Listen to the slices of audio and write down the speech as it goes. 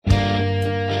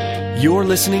You're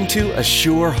listening to A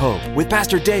Sure Hope with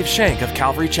Pastor Dave Shank of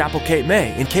Calvary Chapel, Cape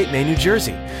May in Cape May, New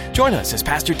Jersey. Join us as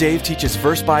Pastor Dave teaches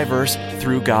verse by verse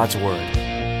through God's Word.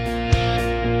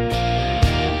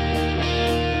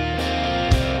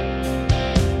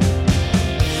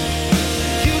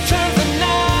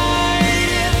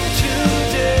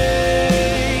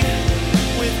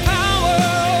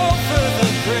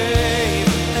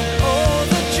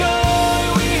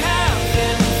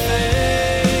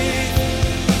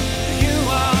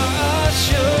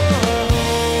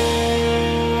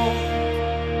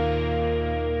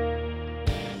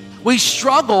 We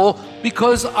struggle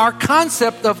because our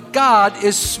concept of God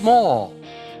is small,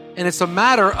 and it's a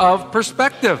matter of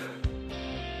perspective.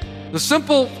 The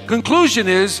simple conclusion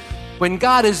is, when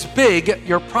God is big,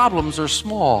 your problems are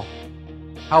small.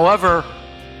 However,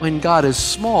 when God is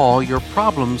small, your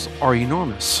problems are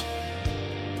enormous.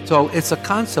 So it's a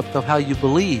concept of how you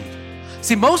believe.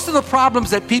 See, most of the problems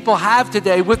that people have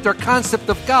today with their concept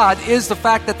of God is the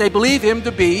fact that they believe Him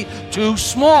to be too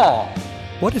small.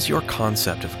 What is your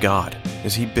concept of God?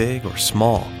 Is He big or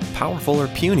small, powerful or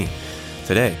puny?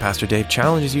 Today, Pastor Dave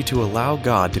challenges you to allow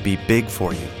God to be big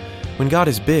for you. When God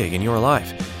is big in your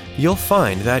life, you'll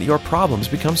find that your problems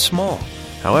become small.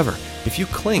 However, if you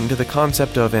cling to the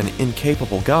concept of an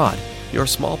incapable God, your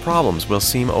small problems will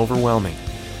seem overwhelming.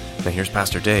 Now here's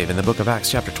Pastor Dave in the book of Acts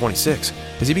chapter 26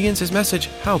 as he begins his message,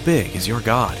 How Big is Your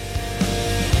God?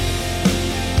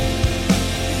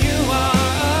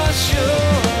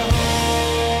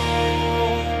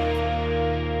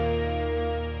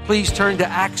 Please turn to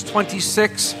Acts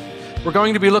 26. We're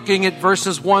going to be looking at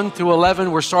verses 1 through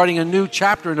 11. We're starting a new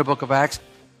chapter in the book of Acts.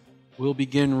 We'll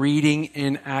begin reading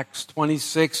in Acts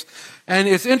 26. And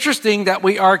it's interesting that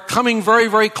we are coming very,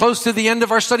 very close to the end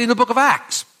of our study in the book of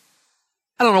Acts.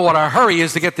 I don't know what our hurry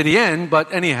is to get to the end,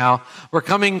 but anyhow, we're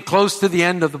coming close to the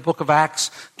end of the book of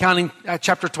Acts. Counting at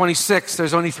chapter 26,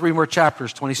 there's only 3 more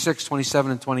chapters, 26,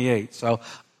 27, and 28. So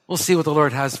we'll see what the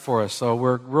Lord has for us. So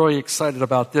we're really excited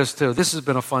about this too. This has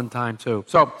been a fun time too.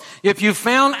 So if you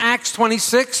found Acts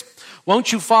 26,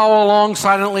 won't you follow along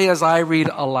silently as I read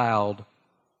aloud?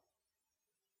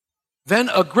 Then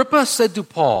Agrippa said to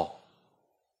Paul,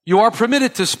 "You are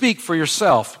permitted to speak for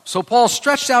yourself." So Paul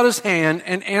stretched out his hand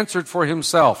and answered for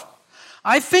himself.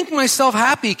 "I think myself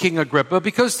happy, King Agrippa,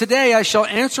 because today I shall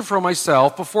answer for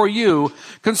myself before you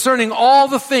concerning all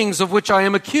the things of which I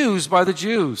am accused by the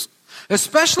Jews.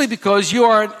 Especially because you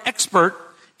are an expert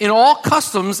in all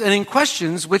customs and in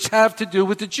questions which have to do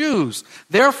with the Jews.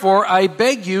 Therefore, I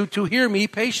beg you to hear me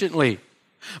patiently.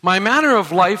 My manner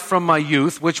of life from my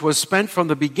youth, which was spent from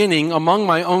the beginning among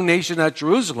my own nation at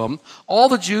Jerusalem, all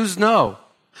the Jews know.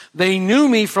 They knew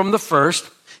me from the first,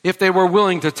 if they were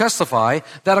willing to testify,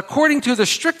 that according to the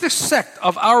strictest sect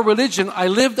of our religion, I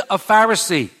lived a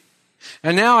Pharisee.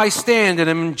 And now I stand and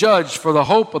am judged for the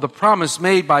hope of the promise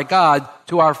made by God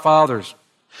to our fathers.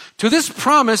 To this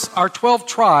promise our 12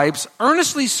 tribes,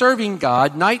 earnestly serving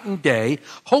God night and day,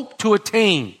 hope to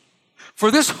attain.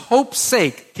 For this hope's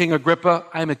sake, King Agrippa,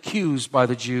 I am accused by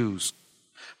the Jews.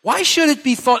 Why should it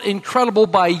be thought incredible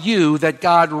by you that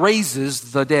God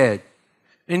raises the dead?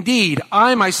 Indeed,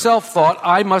 I myself thought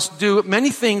I must do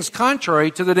many things contrary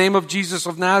to the name of Jesus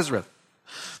of Nazareth.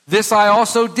 This I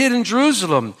also did in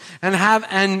Jerusalem,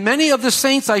 and many of the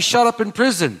saints I shut up in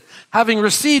prison, having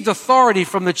received authority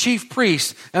from the chief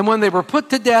priests, and when they were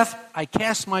put to death, I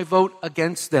cast my vote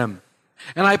against them.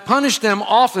 And I punished them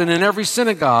often in every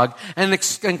synagogue, and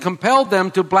compelled them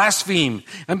to blaspheme,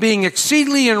 and being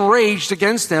exceedingly enraged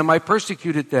against them, I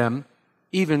persecuted them,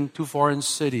 even to foreign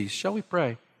cities. Shall we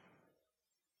pray?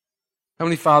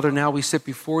 Heavenly Father, now we sit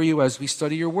before you as we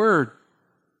study your word.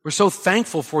 We're so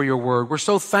thankful for your word. We're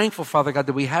so thankful, Father God,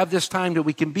 that we have this time that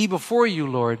we can be before you,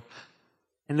 Lord,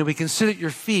 and that we can sit at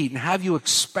your feet and have you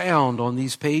expound on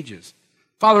these pages.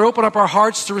 Father, open up our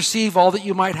hearts to receive all that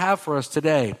you might have for us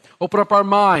today. Open up our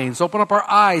minds, open up our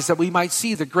eyes that we might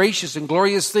see the gracious and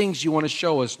glorious things you want to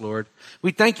show us, Lord.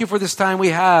 We thank you for this time we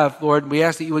have, Lord. We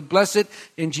ask that you would bless it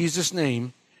in Jesus'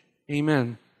 name.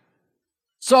 Amen.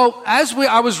 So as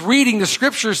I was reading the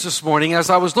scriptures this morning, as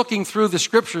I was looking through the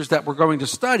scriptures that we're going to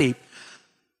study,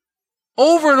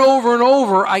 over and over and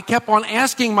over, I kept on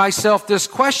asking myself this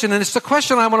question, and it's the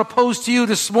question I want to pose to you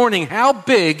this morning. How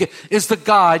big is the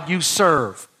God you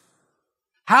serve?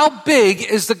 How big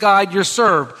is the God you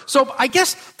serve? So I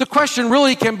guess the question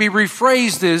really can be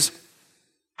rephrased is,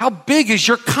 how big is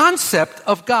your concept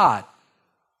of God?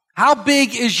 How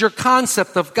big is your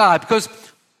concept of God? Because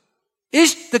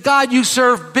is the God you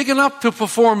serve big enough to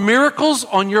perform miracles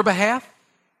on your behalf?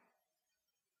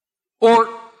 Or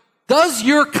does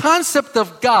your concept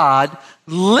of God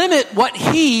limit what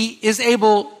He is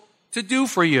able to do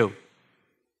for you?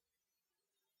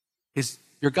 Is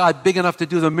your God big enough to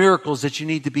do the miracles that you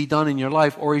need to be done in your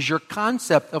life? Or is your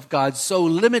concept of God so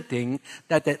limiting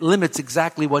that that limits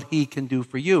exactly what he can do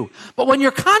for you? But when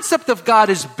your concept of God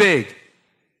is big,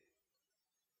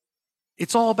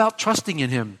 it's all about trusting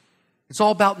in him. It's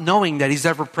all about knowing that he's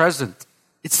ever present.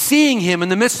 It's seeing him in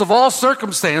the midst of all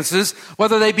circumstances,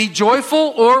 whether they be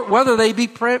joyful or whether they be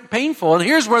painful. And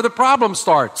here's where the problem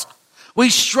starts. We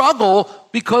struggle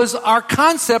because our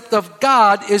concept of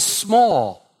God is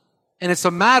small. And it's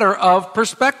a matter of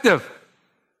perspective.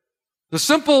 The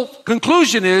simple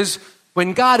conclusion is,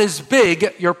 when God is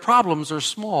big, your problems are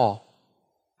small.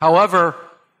 However,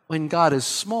 when God is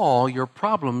small, your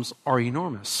problems are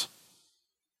enormous.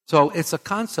 So it's a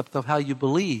concept of how you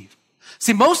believe.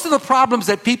 See, most of the problems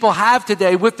that people have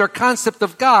today with their concept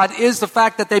of God is the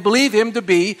fact that they believe him to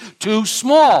be too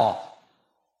small.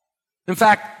 In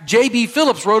fact, J.B.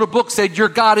 Phillips wrote a book, said, your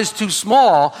God is too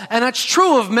small. And that's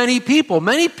true of many people.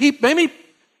 Many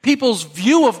people's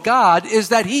view of God is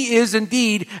that he is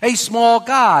indeed a small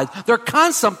God. Their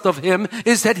concept of him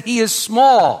is that he is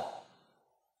small.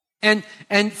 And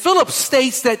Phillips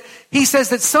states that, he says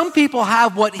that some people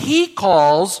have what he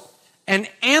calls an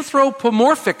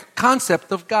anthropomorphic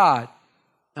concept of God.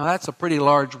 Now that's a pretty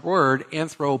large word,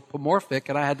 anthropomorphic,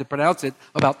 and I had to pronounce it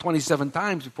about 27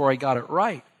 times before I got it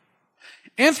right.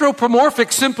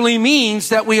 Anthropomorphic simply means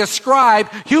that we ascribe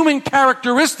human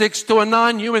characteristics to a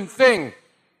non-human thing.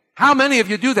 How many of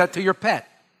you do that to your pet?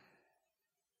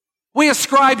 We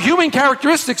ascribe human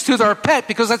characteristics to our pet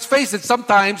because, let's face it,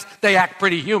 sometimes they act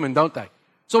pretty human, don't they?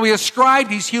 So we ascribe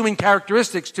these human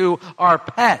characteristics to our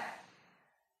pet.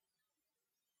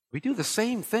 We do the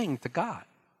same thing to God.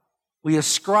 We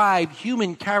ascribe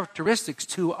human characteristics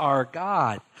to our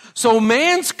God. So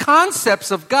man's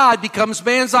concepts of God becomes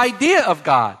man's idea of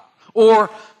God. Or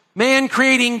man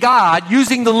creating God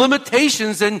using the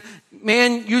limitations, and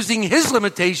man using his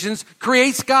limitations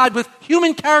creates God with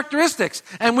human characteristics.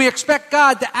 And we expect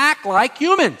God to act like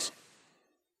humans.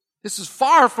 This is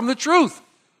far from the truth.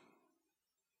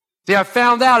 See, I've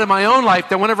found out in my own life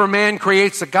that whenever man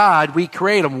creates a God, we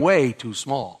create him way too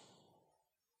small.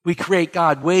 We create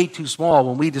God way too small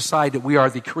when we decide that we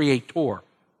are the creator.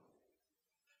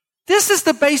 This is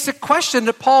the basic question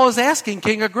that Paul is asking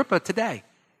King Agrippa today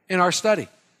in our study.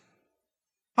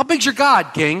 How big's your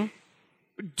God, King?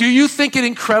 Do you think it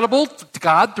incredible to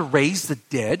God to raise the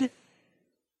dead?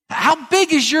 How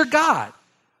big is your God?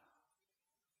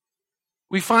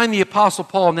 We find the Apostle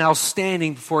Paul now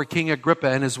standing before King Agrippa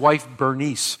and his wife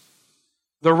Bernice.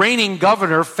 The reigning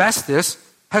governor, Festus,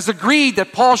 has agreed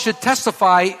that Paul should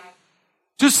testify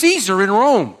to Caesar in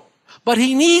Rome. But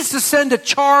he needs to send a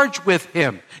charge with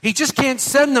him. He just can't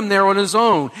send them there on his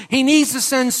own. He needs to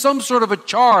send some sort of a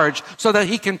charge so that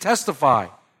he can testify.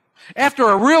 After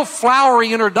a real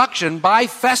flowery introduction by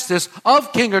Festus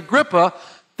of King Agrippa,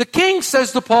 the king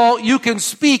says to Paul, you can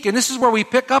speak. And this is where we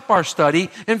pick up our study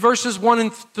in verses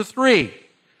 1 to 3.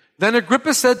 Then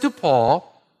Agrippa said to Paul,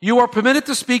 you are permitted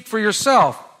to speak for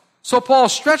yourself. So Paul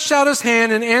stretched out his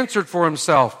hand and answered for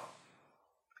himself.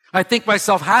 I think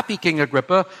myself happy, King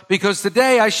Agrippa, because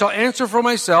today I shall answer for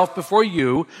myself before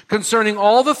you concerning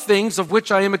all the things of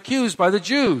which I am accused by the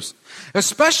Jews,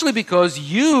 especially because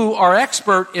you are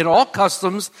expert in all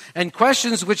customs and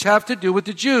questions which have to do with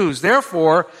the Jews.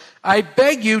 Therefore, I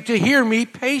beg you to hear me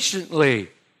patiently.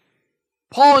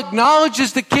 Paul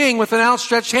acknowledges the king with an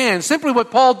outstretched hand. Simply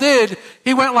what Paul did,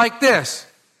 he went like this.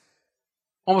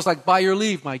 Almost like, by your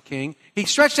leave, my king. He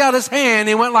stretched out his hand,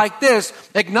 he went like this,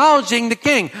 acknowledging the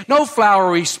king. No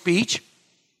flowery speech.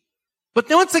 But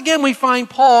once again, we find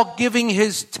Paul giving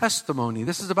his testimony.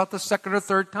 This is about the second or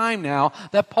third time now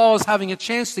that Paul is having a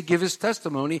chance to give his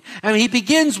testimony. And he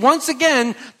begins once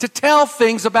again to tell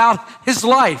things about his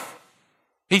life.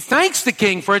 He thanks the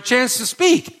king for a chance to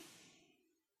speak.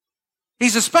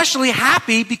 He's especially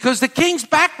happy because the king's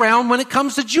background when it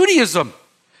comes to Judaism.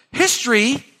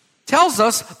 History tells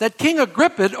us that King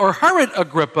Agrippa, or Herod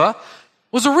Agrippa,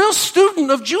 was a real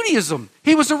student of Judaism.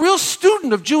 He was a real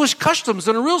student of Jewish customs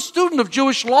and a real student of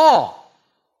Jewish law.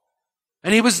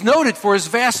 And he was noted for his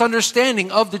vast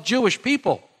understanding of the Jewish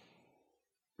people.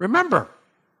 Remember,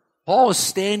 Paul is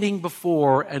standing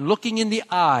before and looking in the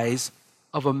eyes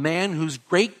of a man whose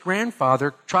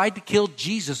great-grandfather tried to kill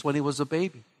Jesus when he was a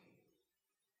baby.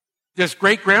 This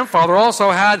great-grandfather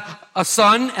also had a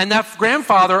son, and that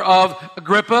grandfather of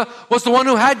Agrippa was the one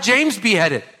who had James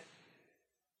beheaded.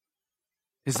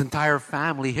 His entire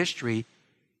family history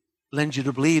lends you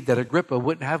to believe that Agrippa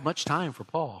wouldn't have much time for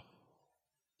Paul,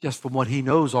 just from what he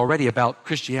knows already about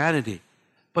Christianity.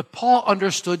 But Paul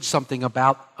understood something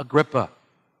about Agrippa.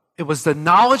 It was the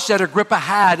knowledge that Agrippa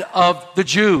had of the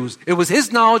Jews. It was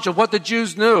his knowledge of what the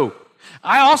Jews knew.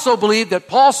 I also believe that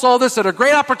Paul saw this as a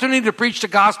great opportunity to preach the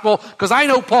gospel, because I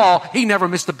know Paul, he never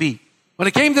missed a beat. When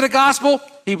it came to the gospel,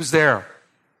 he was there.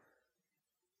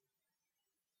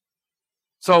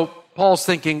 So Paul's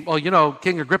thinking, well,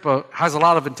 King Agrippa has a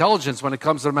lot of intelligence when it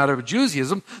comes to the matter of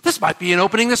Judaism. This might be an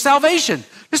opening to salvation.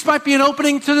 This might be an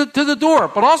opening to the door.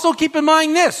 But also keep in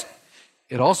mind this.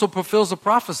 It also fulfills a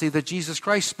prophecy that Jesus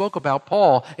Christ spoke about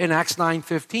Paul in Acts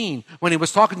 9:15. When he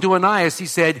was talking to Ananias, he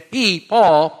said, he,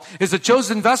 Paul, is a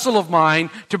chosen vessel of mine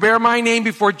to bear my name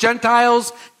before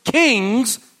Gentiles,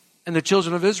 kings, and the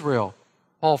children of Israel.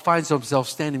 Paul finds himself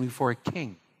standing before a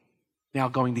king, now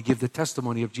going to give the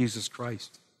testimony of Jesus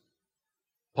Christ.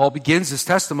 Paul begins his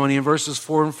testimony in verses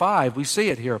 4 and 5. We see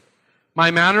it here. My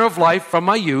manner of life from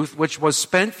my youth, which was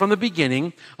spent from the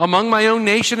beginning among my own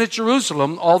nation at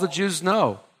Jerusalem, all the Jews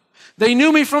know. They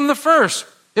knew me from the first,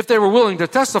 if they were willing to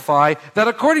testify, that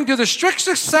according to the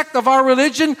strictest sect of our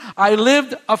religion, I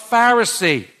lived a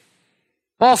Pharisee.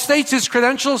 Paul states his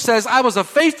credentials, says, I was a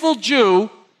faithful Jew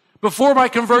before my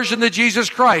conversion to Jesus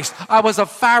Christ. I was a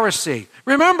Pharisee.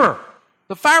 Remember,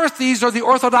 the Pharisees are the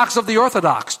Orthodox of the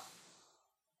Orthodox.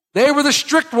 They were the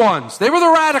strict ones. They were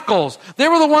the radicals. They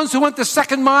were the ones who went the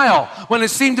second mile when it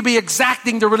seemed to be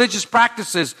exacting the religious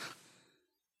practices.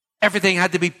 Everything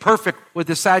had to be perfect with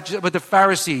the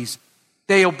Pharisees.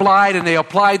 They applied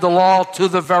the law to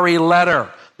the very letter,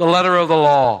 the letter of the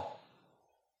law.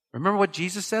 Remember what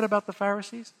Jesus said about the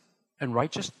Pharisees and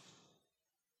righteousness?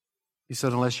 He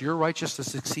said, unless your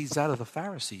righteousness exceeds that of the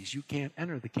Pharisees, you can't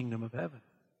enter the kingdom of heaven.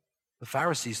 The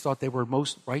Pharisees thought they were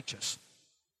most righteous.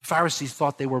 The Pharisees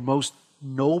thought they were most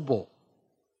noble.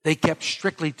 They kept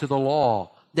strictly to the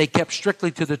law. They kept strictly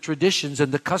to the traditions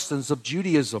and the customs of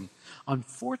Judaism.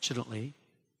 Unfortunately,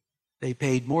 they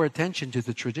paid more attention to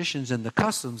the traditions and the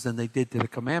customs than they did to the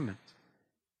commandments.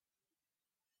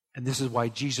 And this is why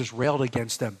Jesus railed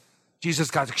against them.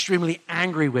 Jesus got extremely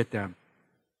angry with them.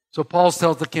 So Paul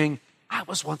tells the king, I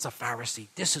was once a Pharisee.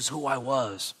 This is who I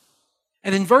was.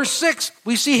 And in verse 6,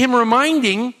 we see him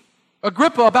reminding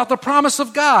Agrippa about the promise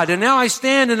of God. And now I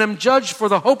stand and am judged for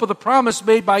the hope of the promise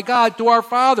made by God to our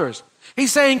fathers.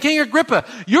 He's saying, King Agrippa,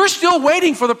 you're still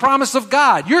waiting for the promise of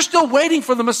God. You're still waiting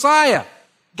for the Messiah.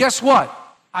 Guess what?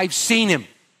 I've seen him.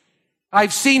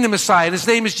 I've seen the Messiah, and his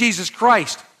name is Jesus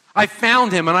Christ. I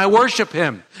found him and I worship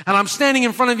him. And I'm standing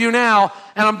in front of you now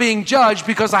and I'm being judged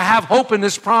because I have hope in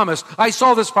this promise. I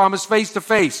saw this promise face to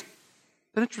face.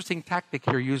 An interesting tactic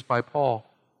here used by Paul.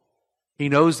 He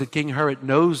knows that King Herod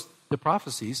knows the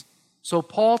prophecies. So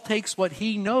Paul takes what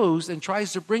he knows and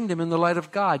tries to bring them in the light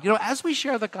of God. As we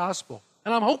share the gospel,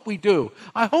 and I hope we do,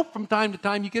 I hope from time to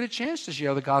time you get a chance to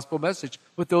share the gospel message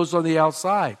with those on the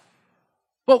outside.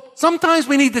 But sometimes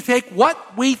we need to take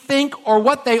what we think or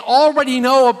what they already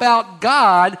know about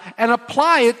God and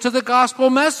apply it to the gospel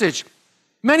message.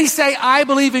 Many say, I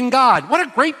believe in God. What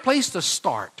a great place to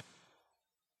start.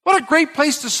 What a great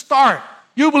place to start.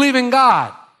 You believe in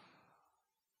God.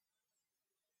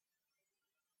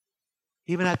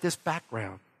 Even at this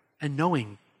background and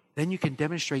knowing, then you can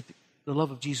demonstrate the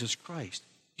love of Jesus Christ.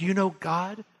 Do you know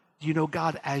God? Do you know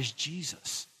God as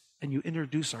Jesus? And you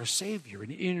introduce our Savior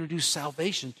and you introduce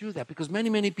salvation through that, because many,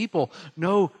 many people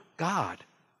know God.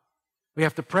 We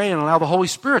have to pray and allow the Holy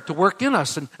Spirit to work in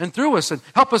us and through us and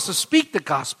help us to speak the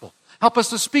gospel. Help us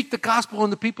to speak the gospel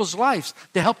into people's lives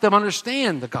to help them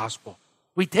understand the gospel.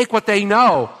 We take what they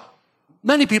know.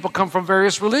 Many people come from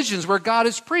various religions where God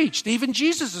is preached. Even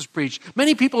Jesus is preached.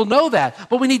 Many people know that,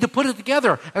 but we need to put it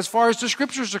together as far as the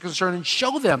scriptures are concerned and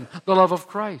show them the love of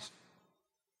Christ.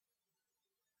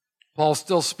 Paul's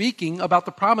still speaking about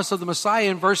the promise of the Messiah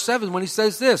in verse 7 when he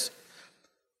says this,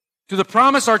 to the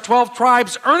promise our 12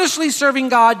 tribes earnestly serving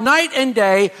God night and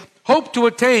day hope to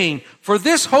attain. For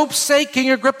this hope's sake,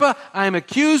 King Agrippa, I am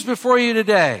accused before you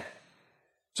today.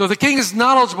 So the king is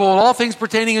knowledgeable in all things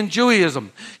pertaining in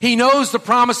Judaism. He knows the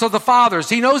promise of the fathers.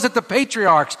 He knows that the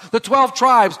patriarchs, the 12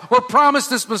 tribes, were promised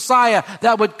this Messiah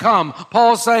that would come.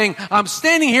 Paul is saying, I'm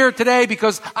standing here today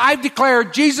because I've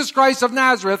declared Jesus Christ of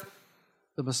Nazareth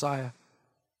the Messiah.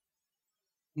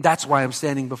 That's why I'm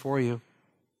standing before you.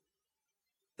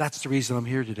 That's the reason I'm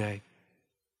here today.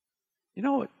 You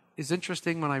know what is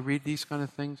interesting when I read these kind of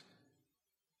things?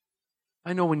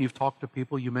 I know when you've talked to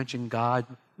people, you mention God.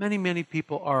 Many, many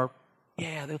people are,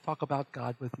 they'll talk about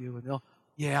God with you.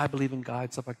 And I believe in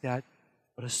God, stuff like that.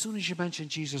 But as soon as you mention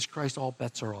Jesus Christ, all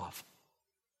bets are off.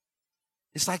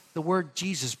 It's like the word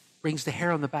Jesus brings the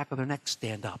hair on the back of their neck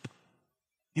stand up.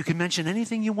 You can mention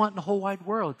anything you want in the whole wide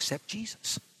world except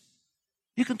Jesus.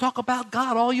 You can talk about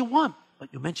God all you want, but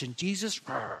you mention Jesus,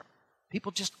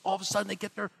 People just all of a sudden they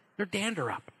get their dander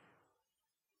up.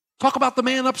 Talk about the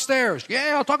man upstairs.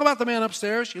 Yeah, I'll talk about the man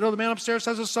upstairs. You know the man upstairs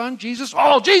has a son, Jesus.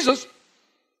 Oh, Jesus!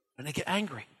 And they get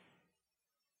angry.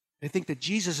 They think that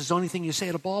Jesus is the only thing you say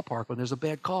at a ballpark when there's a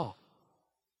bad call.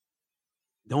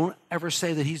 Don't ever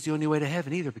say that he's the only way to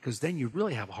heaven either, because then you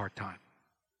really have a hard time.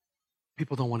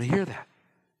 People don't want to hear that.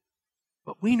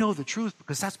 But we know the truth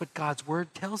because that's what God's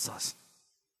word tells us.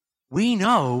 We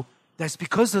know that's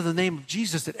because of the name of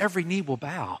Jesus that every knee will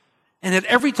bow and that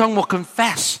every tongue will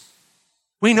confess.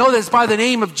 We know that it's by the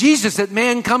name of Jesus that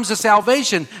man comes to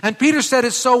salvation. And Peter said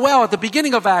it so well at the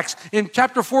beginning of Acts in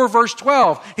chapter 4, verse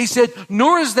 12. He said,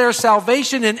 "Nor is there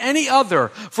salvation in any other,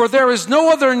 for there is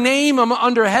no other name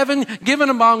under heaven given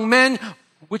among men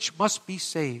which must be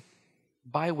saved."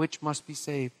 By which must be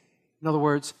saved. In other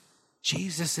words,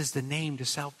 Jesus is the name to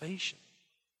salvation.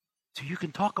 So you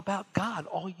can talk about God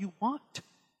all you want,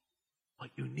 but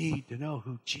you need to know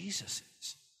who Jesus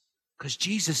is, because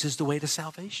Jesus is the way to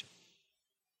salvation.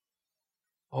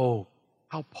 Oh,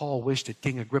 how Paul wished that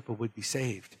King Agrippa would be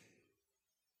saved.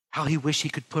 How he wished he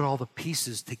could put all the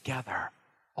pieces together.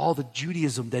 All the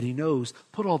Judaism that he knows,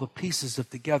 put all the pieces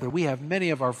together. We have many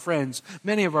of our friends,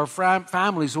 many of our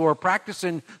families who are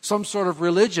practicing some sort of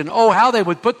religion. Oh, how they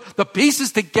would put the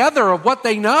pieces together of what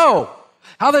they know.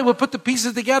 How they would put the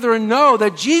pieces together and know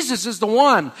that Jesus is the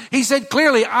one. He said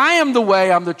clearly, "I am the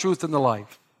way, I'm the truth, and the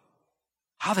life."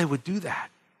 How they would do that.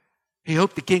 He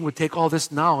hoped the king would take all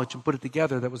this knowledge and put it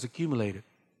together that was accumulated,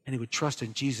 and he would trust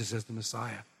in Jesus as the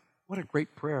Messiah. What a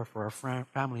great prayer for our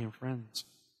family and friends.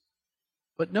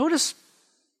 But notice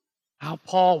how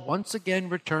Paul once again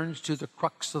returns to the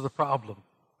crux of the problem,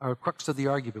 or crux of the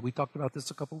argument. We talked about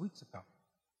this a couple weeks ago.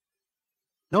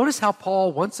 Notice how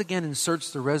Paul once again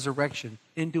inserts the resurrection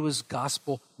into his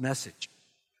gospel message.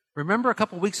 Remember a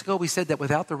couple weeks ago we said that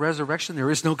without the resurrection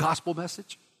there is no gospel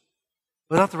message?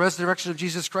 Without the resurrection of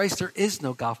Jesus Christ, there is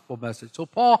no gospel message. So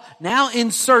Paul now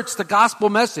inserts the gospel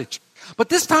message. But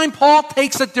this time Paul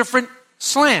takes a different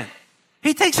slant.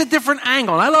 He takes a different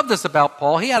angle. And I love this about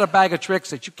Paul. He had a bag of tricks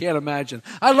that you can't imagine.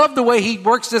 I love the way he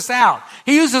works this out.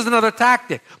 He uses another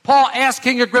tactic. Paul asked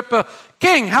King Agrippa,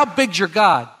 "King, how big's your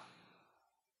God?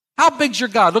 How big's your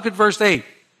God?" Look at verse 8.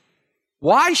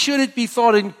 "Why should it be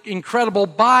thought incredible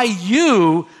by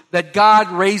you that God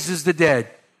raises the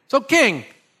dead?" So, King,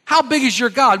 how big is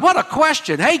your God? What a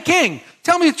question. Hey, King,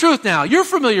 tell me the truth now. You're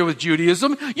familiar with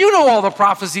Judaism. You know all the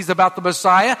prophecies about the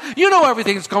Messiah. You know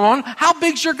everything that's going on. How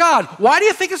big's your God? Why do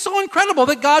you think it's so incredible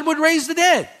that God would raise the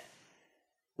dead?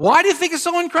 Why do you think it's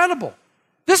so incredible?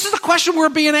 This is the question we're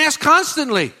being asked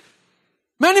constantly.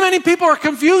 Many people are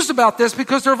confused about this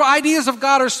because their ideas of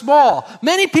God are small.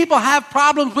 Many people have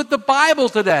problems with the Bible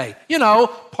today. You know,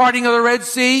 parting of the Red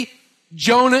Sea,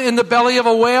 Jonah in the belly of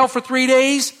a whale for 3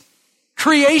 days,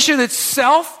 creation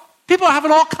itself. People are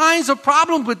having all kinds of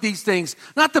problems with these things,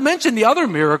 not to mention the other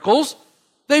miracles.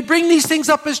 They bring these things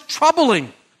up as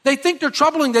troubling. They think they're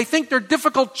troubling. They think they're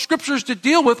difficult scriptures to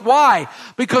deal with. Why?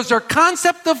 Because their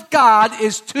concept of God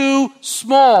is too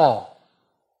small.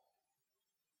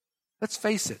 Let's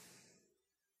face it.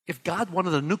 If God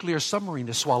wanted a nuclear submarine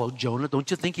to swallow Jonah,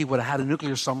 don't you think he would have had a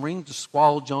nuclear submarine to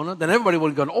swallow Jonah? Then everybody would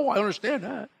have gone, "Oh, I understand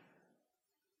that."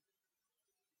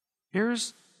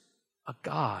 Here's a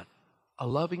God, a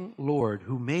loving Lord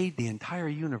who made the entire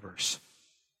universe.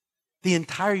 The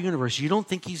entire universe. You don't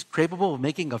think he's capable of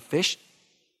making a fish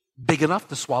big enough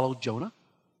to swallow Jonah?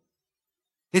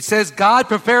 It says God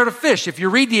prepared a fish. If you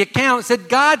read the account, it said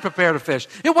God prepared a fish.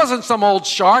 It wasn't some old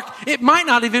shark. It might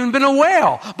not have even been a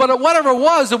whale. But whatever it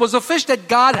was a fish that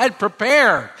God had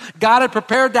prepared. God had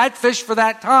prepared that fish for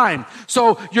that time.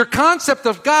 So your concept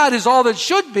of God is all that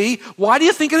should be. Why do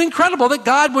you think it's incredible that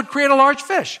God would create a large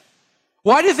fish?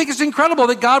 Why do you think it's incredible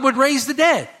that God would raise the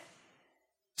dead?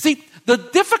 See, the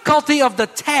difficulty of the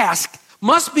task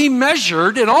must be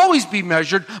measured and always be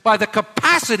measured by the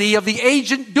capacity of the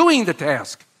agent doing the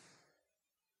task.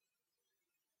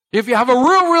 If you have a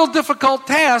real difficult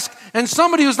task and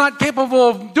somebody who's not capable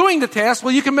of doing the task,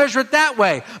 well, you can measure it that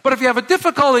way. But if you have a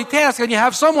difficulty task and you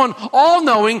have someone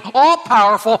all-knowing,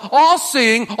 all-powerful,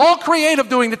 all-seeing, all-creative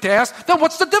doing the task, then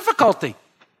what's the difficulty?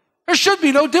 There should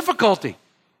be no difficulty.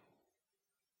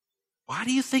 Why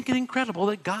do you think it incredible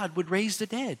that God would raise the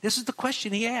dead? This is the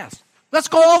question he asked. Let's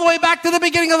go all the way back to the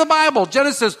beginning of the Bible.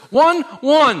 Genesis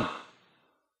 1:1.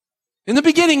 In the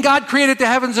beginning, God created the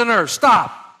heavens and earth.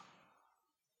 Stop.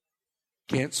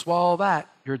 Can't swallow that,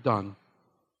 you're done.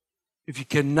 If you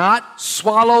cannot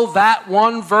swallow that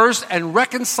one verse and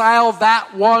reconcile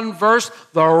that one verse,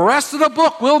 the rest of the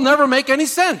book will never make any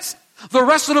sense. The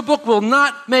rest of the book will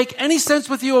not make any sense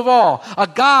with you at all. A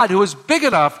God who is big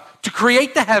enough to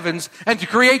create the heavens and to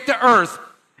create the earth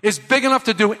is big enough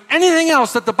to do anything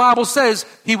else that the Bible says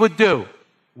he would do.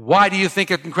 Why do you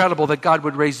think it's incredible that God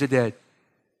would raise the dead?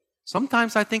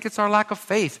 Sometimes I think it's our lack of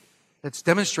faith that's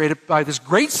demonstrated by this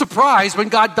great surprise when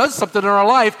God does something in our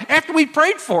life after we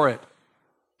prayed for it.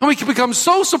 And we can become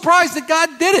so surprised that God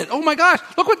did it. Oh my gosh,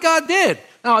 look what God did.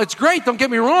 Now, it's great, don't get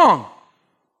me wrong.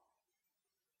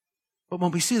 But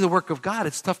when we see the work of God,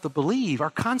 it's tough to believe. Our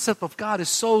concept of God is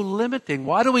so limiting.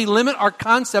 Why do we limit our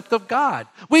concept of God?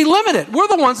 We limit it. We're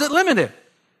the ones that limit it.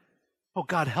 Oh,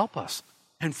 God, help us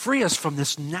and free us from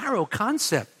this narrow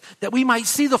concept, that we might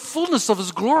see the fullness of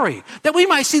his glory, that we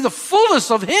might see the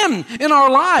fullness of him in our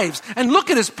lives and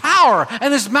look at his power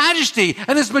and his majesty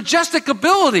and his majestic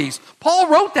abilities. Paul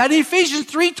wrote that in Ephesians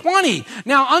 3:20.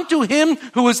 Now unto him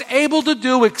who is able to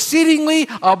do exceedingly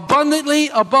abundantly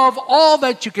above all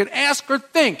that you can ask or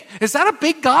think. Is that a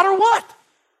big God or what?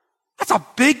 That's a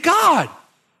big God.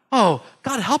 Oh,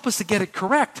 God, help us to get it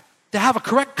correct, to have a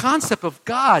correct concept of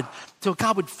God, so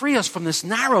God would free us from this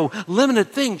narrow,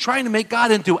 limited thing, trying to make God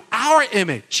into our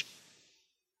image,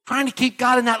 trying to keep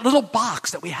God in that little box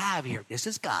that we have here. This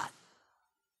is God.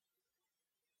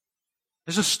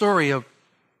 There's a story of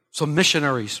some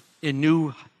missionaries in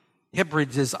New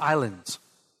Hebrides Islands.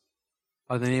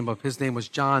 His name was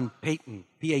John Paton,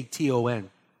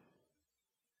 P-A-T-O-N.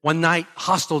 One night,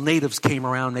 hostile natives came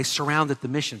around. They surrounded the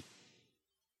mission.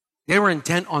 They were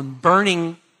intent on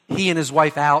burning he and his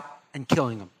wife out and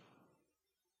killing him.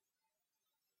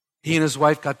 He and his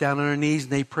wife got down on their knees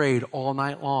and they prayed all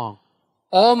night long.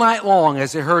 All night long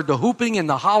as they heard the whooping and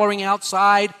the hollering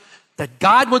outside that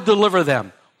God would deliver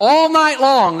them. All night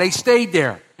long they stayed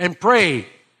there and prayed.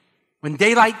 When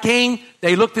daylight came,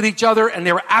 they looked at each other and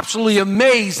they were absolutely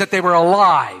amazed that they were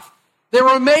alive. They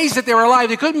were amazed that they were alive.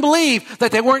 They couldn't believe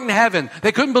that they weren't in heaven.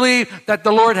 They couldn't believe that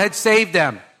the Lord had saved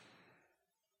them.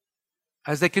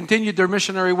 As they continued their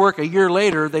missionary work, a year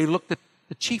later, they looked at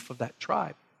the chief of that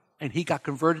tribe, and he got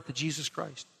converted to Jesus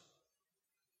Christ.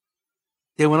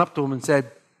 They went up to him and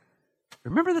said,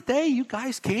 remember the day you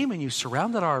guys came and you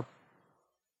surrounded our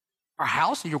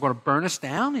house and you were going to burn us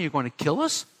down and you were going to kill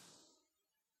us?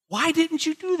 Why didn't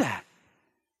you do that?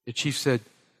 The chief said,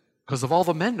 because of all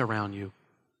the men around you.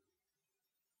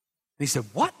 And he said,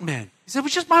 what men? He said, it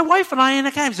was just my wife and I in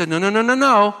the camp. He said,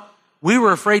 no. We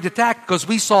were afraid to attack because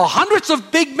we saw hundreds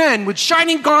of big men with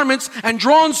shining garments and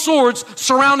drawn swords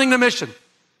surrounding the mission.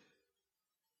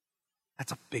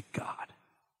 That's a big God.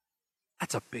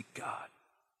 That's a big God.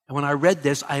 And when I read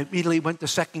this, I immediately went to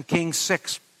 2 Kings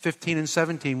 6, 15 and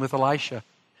 17 with Elisha.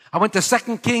 I went to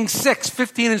 2 Kings 6,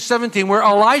 15 and 17, where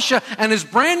Elisha and his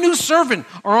brand new servant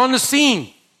are on the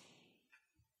scene.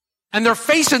 And they're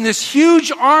facing this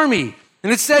huge army.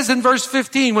 And it says in verse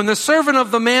 15, when the servant of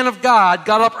the man of God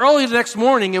got up early the next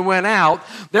morning and went out,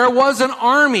 there was an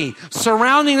army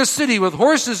surrounding the city with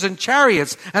horses and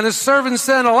chariots. And his servant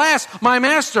said, alas, my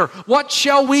master, what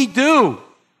shall we do?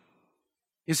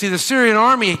 You see, the Syrian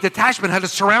army detachment had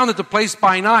surrounded the place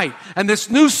by night. And this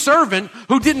new servant,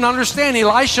 who didn't understand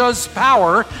Elisha's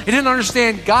power, he didn't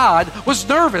understand God, was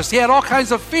nervous. He had all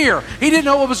kinds of fear. He didn't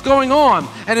know what was going on.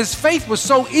 And his faith was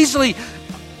so easily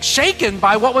shaken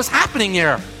by what was happening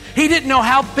there. He didn't know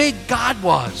how big God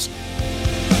was.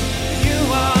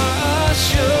 You are a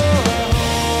sure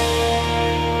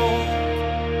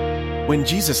hope. When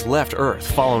Jesus left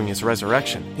earth following his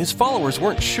resurrection, his followers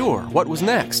weren't sure what was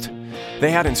next.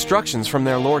 They had instructions from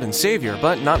their Lord and Savior,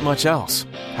 but not much else.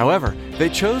 However, they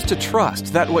chose to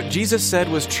trust that what Jesus said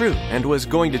was true and was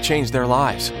going to change their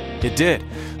lives. It did.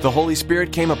 The Holy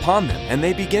Spirit came upon them, and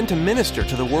they began to minister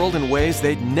to the world in ways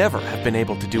they'd never have been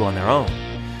able to do on their own.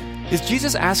 Is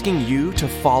Jesus asking you to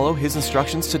follow his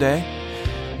instructions today?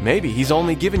 Maybe he's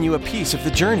only given you a piece of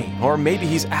the journey, or maybe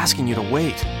he's asking you to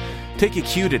wait. Take a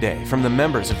cue today from the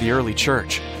members of the early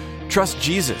church. Trust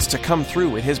Jesus to come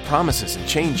through with his promises and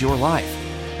change your life.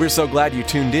 We're so glad you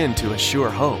tuned in to A Sure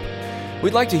Hope.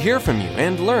 We'd like to hear from you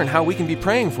and learn how we can be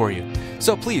praying for you.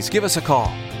 So please give us a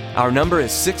call. Our number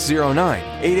is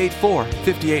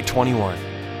 609-884-5821.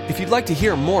 If you'd like to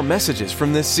hear more messages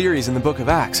from this series in the book of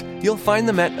Acts, you'll find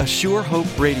them at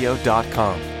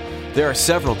ASureHopeRadio.com. There are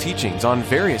several teachings on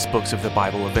various books of the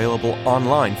Bible available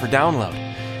online for download,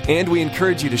 and we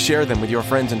encourage you to share them with your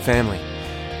friends and family.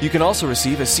 You can also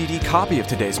receive a CD copy of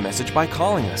today's message by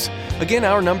calling us. Again,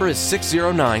 our number is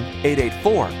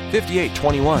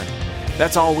 609-884-5821.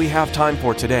 That's all we have time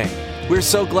for today. We're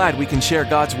so glad we can share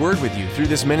God's Word with you through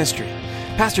this ministry.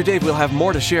 Pastor Dave will have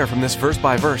more to share from this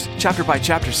verse-by-verse,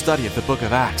 chapter-by-chapter study of the book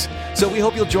of Acts. So we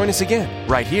hope you'll join us again,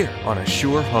 right here on A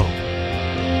Sure Hope.